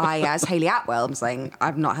 I, as Hayley Atwell, I'm saying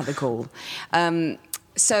I've not had the call.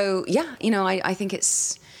 So yeah, I think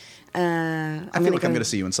it's. I feel like I'm going to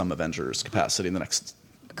see you in some Avengers capacity in the next.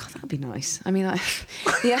 God, that'd be nice. I mean,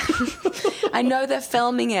 yeah, I know they're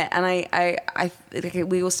filming it, and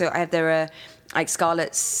there are like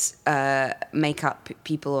Scarlett's makeup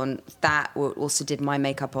people on that also did my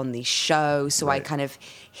makeup on the show, so I kind of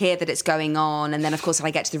hear that it's going on, and then of course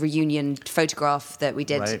I get to the reunion photograph that we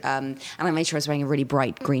did, and I made sure I was wearing a really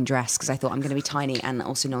bright green dress because I thought I'm going to be tiny, and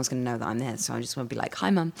also no one's going to know that I'm there, so I just want to be like,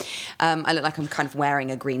 hi mum. I look like I'm kind of wearing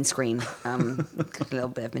a green screen, a little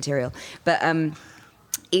bit of material, but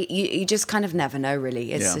you just kind of never know,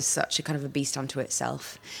 really. It's just such a kind of a beast unto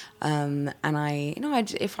itself. And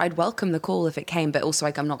I'd welcome the call if it came, but also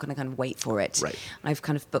I'm not going to kind of wait for it. Right. I've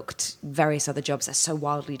kind of booked various other jobs that are so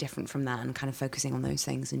wildly different from that, and kind of focusing on those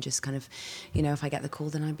things, and just kind of, if I get the call,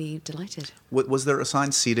 then I'd be delighted. Was there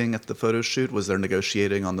assigned seating at the photo shoot? Was there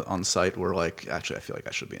negotiating on site where like, actually, I feel like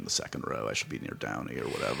I should be in the second row, I should be near Downey or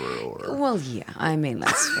whatever? Or Well, yeah. I mean,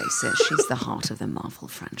 let's face it, she's the heart of the Marvel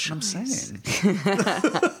franchise. I'm saying.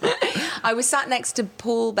 I was sat next to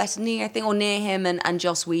Paul Bettany, I think, or near him, and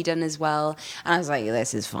Joss Whedon as well. And I was like,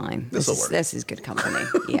 this is fine. This'll work. This is good company.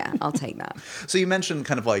 Yeah, I'll take that. So you mentioned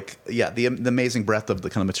kind of like, the amazing breadth of the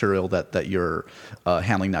kind of material that you're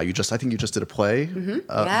handling now. I think you just did a play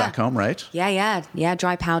back home, right? Yeah.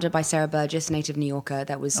 Dry Powder by Sarah Burgess, native New Yorker.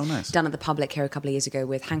 That was done at the Public here a couple of years ago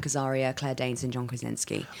with Hank Azaria, Claire Danes, and John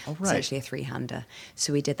Krasinski. Oh, right. It's actually a 3-hander.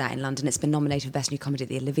 So we did that in London. It's been nominated for Best New Comedy at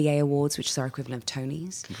the Olivier Awards, which is our equivalent of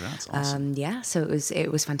Tonys. Congrats. Awesome. So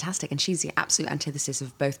it was fantastic, and she's the absolute antithesis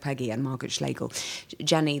of both Peggy and Margaret Schlegel.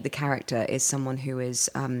 Jenny, the character, is someone who is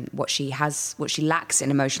what she lacks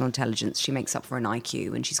in emotional intelligence, she makes up for an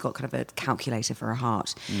IQ, and she's got kind of a calculator for her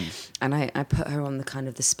heart. And I put her on the kind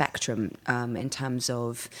of the spectrum in terms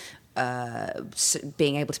of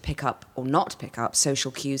being able to pick up or not pick up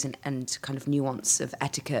social cues and kind of nuance of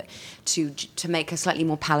etiquette to make her slightly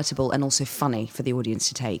more palatable and also funny for the audience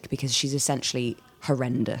to take, because she's essentially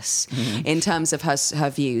horrendous in terms of her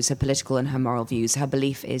views, her political and her moral views. Her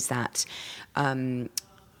belief is that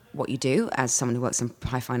what you do as someone who works in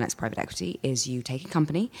high finance private equity is you take a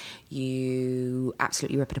company, you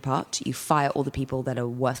absolutely rip it apart, you fire all the people that are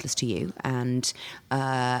worthless to you, and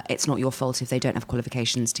it's not your fault if they don't have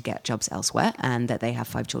qualifications to get jobs elsewhere and that they have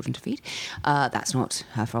 5 children to feed. That's not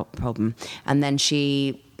her problem. And then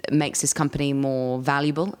she makes this company more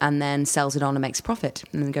valuable and then sells it on and makes a profit,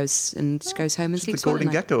 and then goes home and sleeps. The Gordon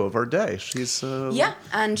Gekko of our day. She's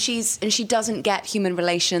and she doesn't get human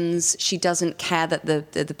relations. She doesn't care that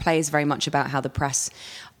the play is very much about how the press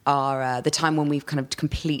are the time when we've kind of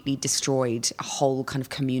completely destroyed a whole kind of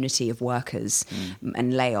community of workers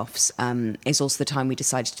and layoffs is also the time we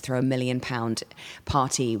decided to throw £1 million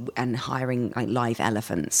party and hiring like live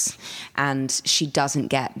elephants, and she doesn't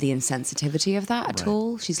get the insensitivity of that at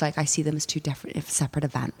all. She's like, I see them as 2 different separate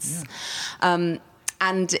events.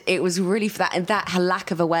 And it was really for that her lack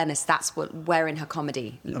of awareness. That's wherein her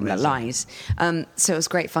comedy lies. So it was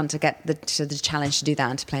great fun to get the challenge to do that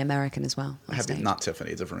and to play American as well. Not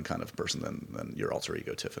Tiffany, a different kind of person than your alter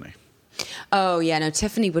ego, Tiffany. Oh yeah, no,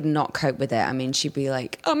 Tiffany would not cope with it. I mean, she'd be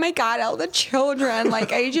like, "Oh my God, all the children!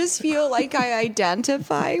 Like, I just feel like I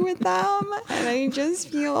identify with them, and I just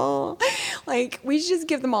feel like we should just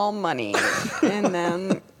give them all money, and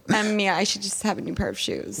then." I should just have a new pair of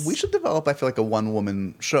shoes. We should develop, I feel like, a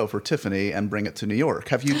one-woman show for Tiffany and bring it to New York.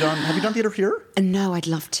 Have you done theater here? No, I'd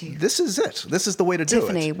love to. This is it. This is the way to do it.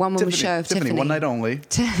 Tiffany, one-woman show of Tiffany. One night only.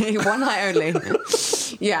 One night only.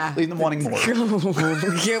 Yeah. Leave them wanting more.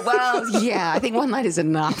 Well, yeah, I think one night is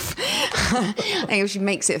enough. I think if she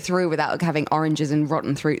makes it through without having oranges and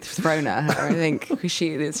rotten fruit thrown at her, I think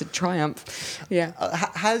it's a triumph. Yeah.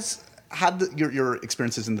 Your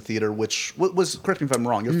experiences in the theater, which was, correct me if I'm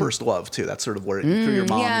wrong, your first love too. That's sort of where through your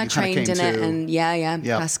mom you kind of trained came in it, and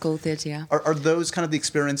Yeah. classical theatre. Yeah. Are those kind of the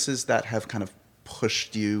experiences that have kind of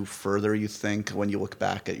pushed you further, you think, when you look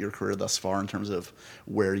back at your career thus far, in terms of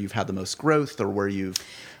where you've had the most growth or where you've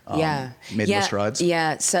made the most strides?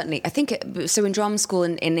 Yeah, certainly. I think so. In drama school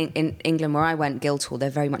in England, where I went, Guildhall, they're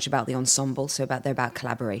very much about the ensemble. So they're about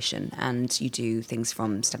collaboration, and you do things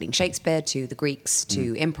from studying Shakespeare to the Greeks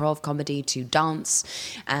to improv, comedy to dance,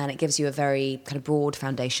 and it gives you a very kind of broad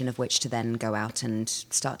foundation of which to then go out and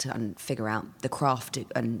start to figure out the craft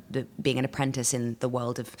and being an apprentice in the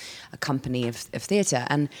world of a company of theatre.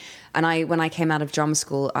 And when I came out of drama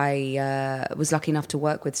school, I was lucky enough to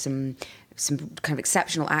work with some kind of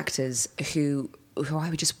exceptional actors who I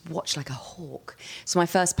would just watch like a hawk. So my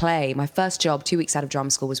first job 2 weeks out of drama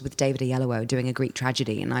school was with David Oyelowo doing a Greek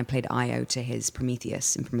tragedy, and I played Io to his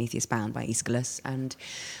Prometheus in Prometheus Bound by Aeschylus, and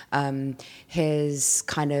his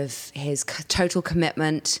total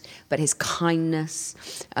commitment, but his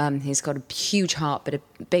kindness, he's got a huge heart but a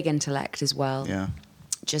big intellect as well. Yeah.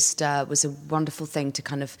 Just was a wonderful thing to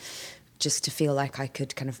kind of just to feel like I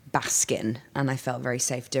could kind of bask in, and I felt very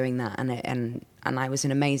safe doing that, and I was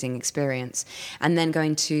an amazing experience. And then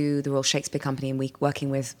going to the Royal Shakespeare Company and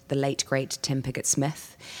working with the late great Tim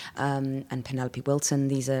Pigott-Smith and Penelope Wilton.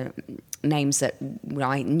 These are names that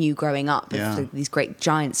I knew growing up, these great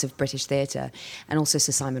giants of British theatre, and also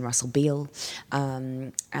Sir Simon Russell Beale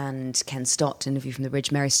and Ken Stott, Interview from the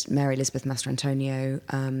Bridge, Mary Elizabeth Mastrantonio.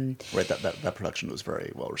 Right, that production was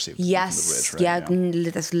very well received. Yes, from the Bridge,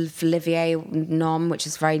 right? That's Olivier Nom, which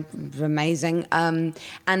is very amazing,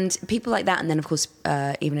 and people like that. And then, of course,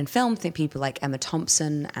 even in film, I think people like Emma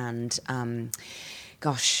Thompson and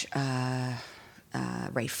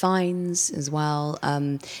Ray Fiennes as well.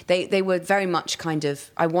 They were very much kind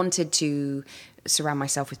of, I wanted to surround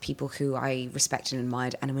myself with people who I respected and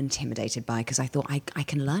admired and am intimidated by, because I thought I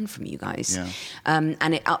can learn from you guys. Yeah.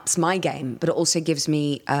 And it ups my game, but it also gives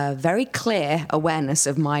me a very clear awareness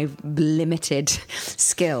of my limited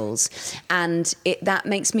skills. And that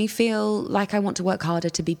makes me feel like I want to work harder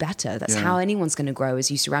to be better. That's how anyone's going to grow, is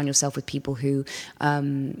you surround yourself with people who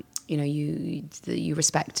you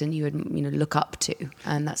respect and you look up to,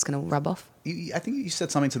 and that's going to rub off. I think you said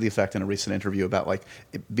something to the effect in a recent interview about like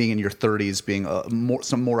being in your 30s, being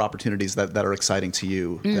some more opportunities that are exciting to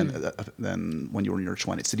you than when you were in your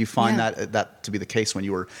 20s. Did you find that to be the case when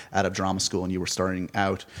you were out of drama school and you were starting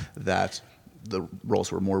out, that the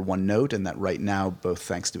roles were more one note, and that right now, both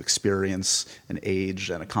thanks to experience and age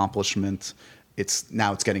and accomplishment, it's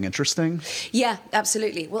getting interesting? Yeah,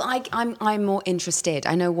 absolutely. Well, I'm more interested.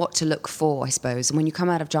 I know what to look for, I suppose. And when you come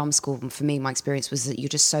out of drama school, for me, my experience was that you're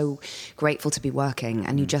just so grateful to be working,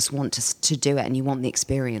 and you just want to do it, and you want the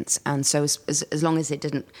experience. And so as long as it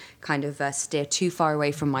didn't kind of steer too far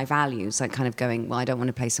away from my values, like kind of going, well, I don't want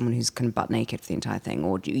to play someone who's kind of butt naked for the entire thing,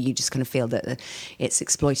 or you just kind of feel that it's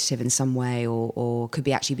exploitative in some way, or could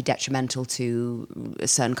actually be detrimental to a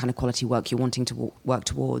certain kind of quality work you're wanting to work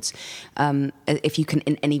towards. If you can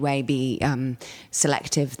in any way be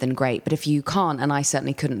selective, then great. But if you can't, and I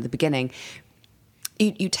certainly couldn't at the beginning,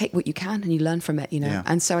 you take what you can and you learn from it, Yeah.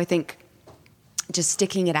 And so I think just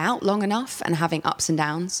sticking it out long enough and having ups and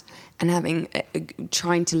downs and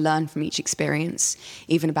trying to learn from each experience,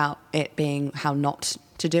 even about it being how not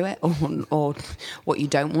to do it, or what you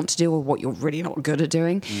don't want to do, or what you're really not good at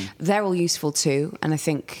doing. They're all useful too. And I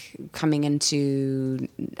think coming into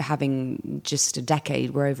having just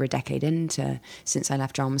we're over a decade since I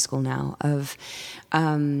left drama school now, of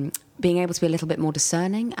being able to be a little bit more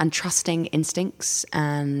discerning and trusting instincts,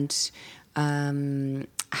 and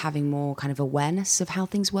having more kind of awareness of how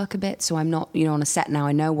things work a bit. So I'm not, on a set now,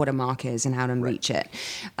 I know what a mark is and how to reach it.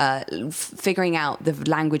 Figuring out the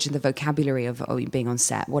language and the vocabulary of being on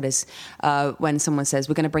set. What is, when someone says,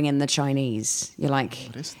 we're going to bring in the Chinese, you're like,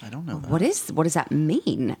 what is, I don't know that. What does that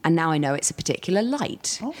mean? And now I know it's a particular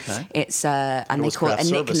light. Okay. It's, and they call it a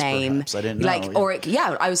nickname. Perhaps. I didn't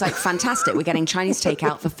know. I was like, fantastic, we're getting Chinese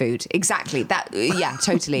takeout for food. Exactly. That,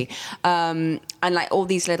 totally. And like all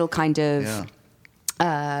these little kind of,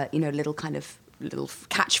 little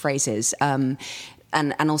catchphrases,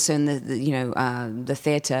 and also in the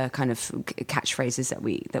theatre kind of catchphrases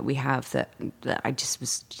that we have that I just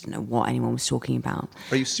was what anyone was talking about.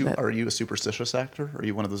 Are you a superstitious actor? Are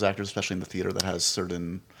you one of those actors, especially in the theatre, that has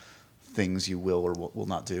certain things you will or will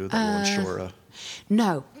not do that will ensure a...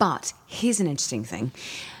 No, but here's an interesting thing.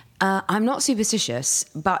 I'm not superstitious,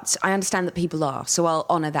 but I understand that people are, so I'll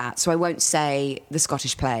honour that. So I won't say the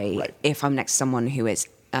Scottish play if I'm next to someone who is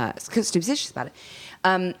superstitious about it.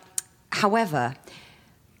 However...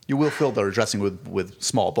 You will fill their dressing with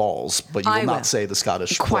small balls, but you will not say the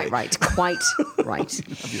Scottish play. Quite right.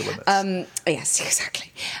 Yes,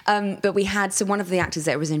 exactly. But we had, so one of the actors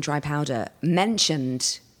that was in Dry Powder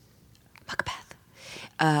mentioned Macbeth.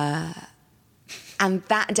 And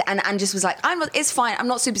just was like, it's fine, I'm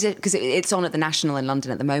not superstitious, because it's on at the National in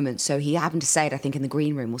London at the moment, so he happened to say it, I think, in the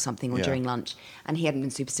green room or something, or during lunch, and he hadn't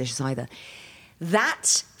been superstitious either.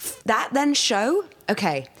 That then show,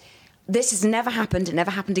 okay, this has never happened, it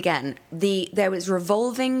never happened again. There was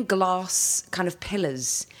revolving glass kind of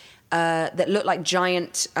pillars that looked like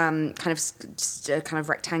giant kind of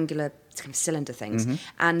rectangular kind of cylinder things,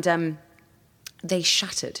 and they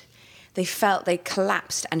shattered. They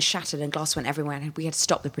collapsed and shattered, and glass went everywhere, and we had to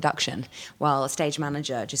stop the production while a stage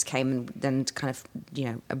manager just came and then kind of,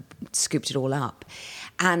 scooped it all up.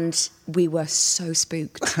 And we were so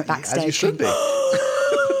spooked backstage. As you should be.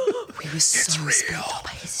 We were so spooked. Oh,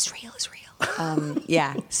 it's real.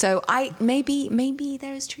 So maybe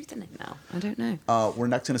there is truth in it now. I don't know. We're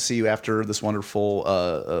next going to see you after this wonderful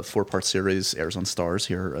 4-part series airs on Starz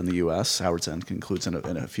here in the U.S. Howard's End concludes in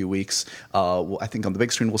a few weeks. I think on the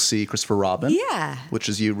big screen we'll see Christopher Robin. Yeah. Which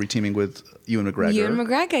is you reteaming with Ewan McGregor. Ewan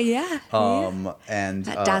McGregor, yeah. And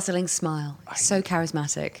that dazzling smile. So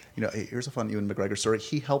charismatic. Here's a fun Ewan McGregor story.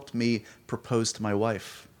 He helped me propose to my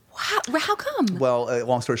wife. How come? Well,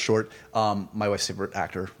 long story short, my wife's favorite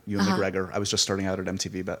actor, Ewan McGregor, I was just starting out at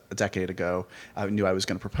MTV about a decade ago. I knew I was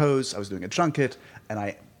going to propose. I was doing a junket, and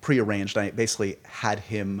I prearranged. I basically had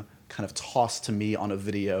him kind of tossed to me on a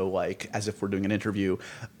video, like as if we're doing an interview.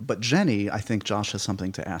 But Jenny, I think Josh has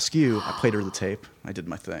something to ask you. I played her the tape. I did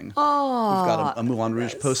my thing. Oh, we've got a Moulin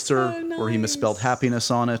Rouge poster so nice. where he misspelled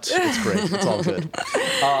happiness on it. It's great. It's all good. But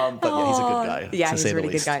yeah, he's a good guy. Yeah, he's a really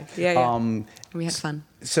good guy. Yeah. We had fun.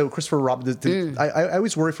 So Christopher Robin, I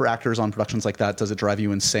always worry for actors on productions like that. Does it drive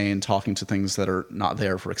you insane talking to things that are not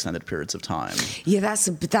there for extended periods of time? Yeah, that's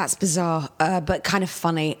bizarre, but kind of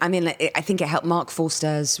funny. I mean, I think it helped. Mark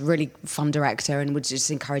Forster's really fun director, and would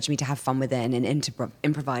just encourage me to have fun with it and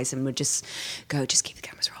improvise, and would just go, just keep the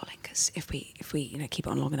cameras rolling. Because if we keep it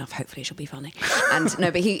on long enough, hopefully she'll be funny. And no,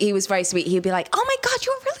 but he was very sweet. He'd be like, "Oh my God,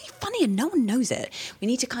 you're really funny, and no one knows it. We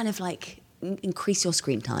need to kind of like increase your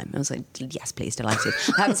screen time." I was like, yes, please, delighted.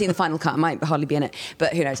 I haven't seen the final cut. I might hardly be in it,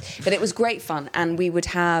 but who knows. But it was great fun, and we'd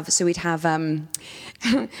have 3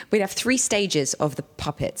 stages of the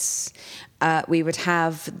puppets. We would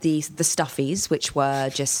have the stuffies, which were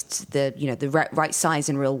just the right size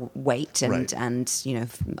and real weight, and eyes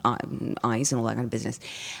and all that kind of business.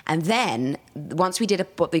 And then once we did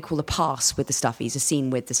what they call a pass with the stuffies, a scene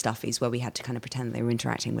with the stuffies where we had to kind of pretend they were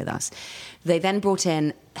interacting with us, they then brought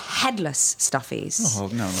in headless stuffies. Oh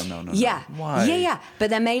no! Yeah, why? Yeah. But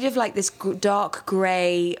they're made of like this dark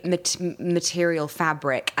grey material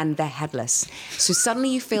fabric, and they're headless. So suddenly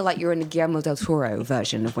you feel like you're in a Guillermo del Toro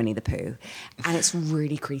version of Winnie the Pooh. And it's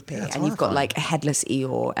really creepy. Yeah, and you've got like a headless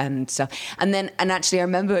Eeyore and stuff. And actually I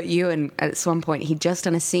remember Ewan at one point, he'd just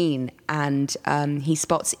done a scene, and he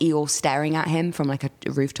spots Eeyore staring at him from like a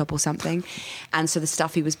rooftop or something. And so the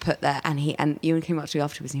stuff he was put there, and Ewan came up to me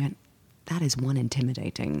afterwards and he went, "That is one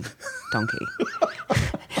intimidating donkey."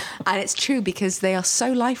 And it's true, because they are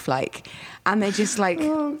so lifelike, and they're just like,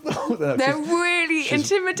 they're really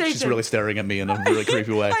intimidating. She's really staring at me in a really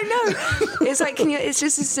creepy way. I know. It's like, it's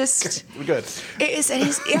just. We're good. It is,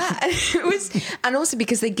 yeah. It was, and also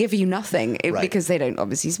because they give you nothing, because they don't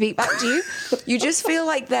obviously speak back to you. You just feel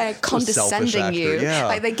like they're condescending you. Yeah.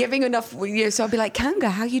 Like they're giving enough. So I'll be like,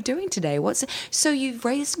 "Kanga, how are you doing today? So you've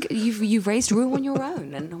raised Rue on your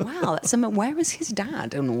own, and wow, that's where is his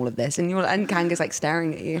dad and all of this?" And Kanga's like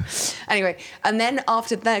staring at you. Anyway, and then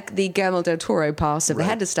after the Guillermo del Toro pass of the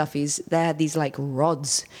headless stuffies, they had these like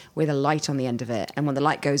rods with a light on the end of it, and when the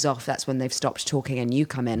light goes off, that's when they've stopped talking and you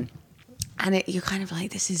come in. And you're kind of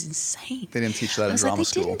like, this is insane. They didn't teach that in drama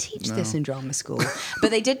school. They didn't teach this in drama school. But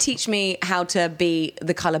they did teach me how to be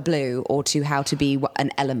the colour blue, or how to be an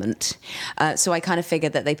element. So I kind of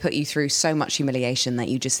figured that they put you through so much humiliation that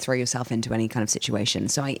you just throw yourself into any kind of situation.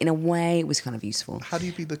 So in a way, it was kind of useful. How do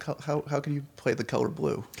you be how can you play the colour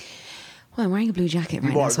blue? Well, I'm wearing a blue jacket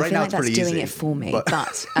right now, so I feel like that's doing it for me.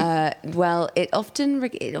 But it often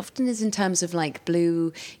is in terms of like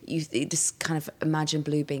blue. You just kind of imagine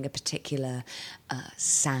blue being a particular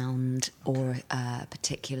sound or a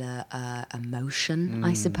particular emotion,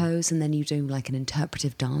 I suppose, and then you do like an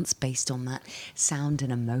interpretive dance based on that sound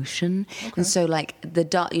and emotion. Okay. And so, like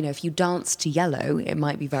if you dance to yellow, it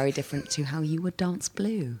might be very different to how you would dance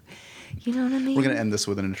blue. You know what I mean? We're going to end this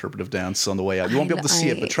with an interpretive dance on the way out. You won't be able to see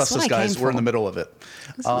it, but trust us, guys, we're in the middle of it.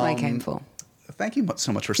 That's what I came for. Thank you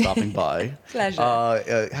so much for stopping by.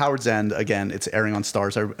 Pleasure. Howard's End, again, it's airing on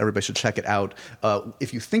Starz. Everybody should check it out.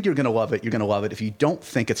 If you think you're going to love it, you're going to love it. If you don't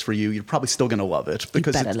think it's for you, you're probably still going to love it.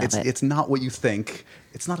 Because it's not what you think.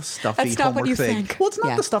 It's not a stuffy homework thing. Well, it's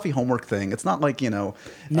not the stuffy homework thing. It's not like, No,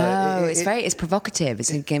 it's provocative.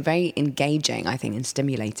 It's very engaging, I think, and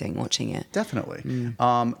stimulating watching it. Definitely.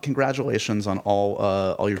 Congratulations on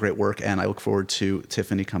all your great work, and I look forward to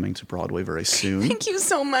Tiffany coming to Broadway very soon. Thank you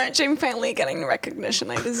so much. I'm finally getting the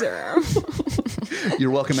recognition I deserve.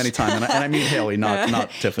 You're welcome anytime. And I mean Hayley,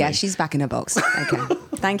 not Tiffany. Yeah, she's back in her box. Okay.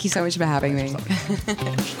 Thank you so much for having me.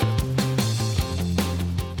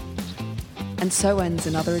 And so ends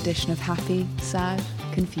another edition of Happy, Sad,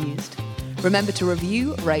 Confused. Remember to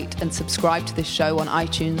review, rate, and subscribe to this show on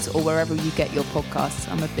iTunes or wherever you get your podcasts.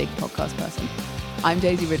 I'm a big podcast person. I'm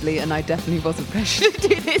Daisy Ridley, and I definitely wasn't pressured to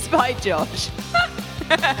do this by Josh.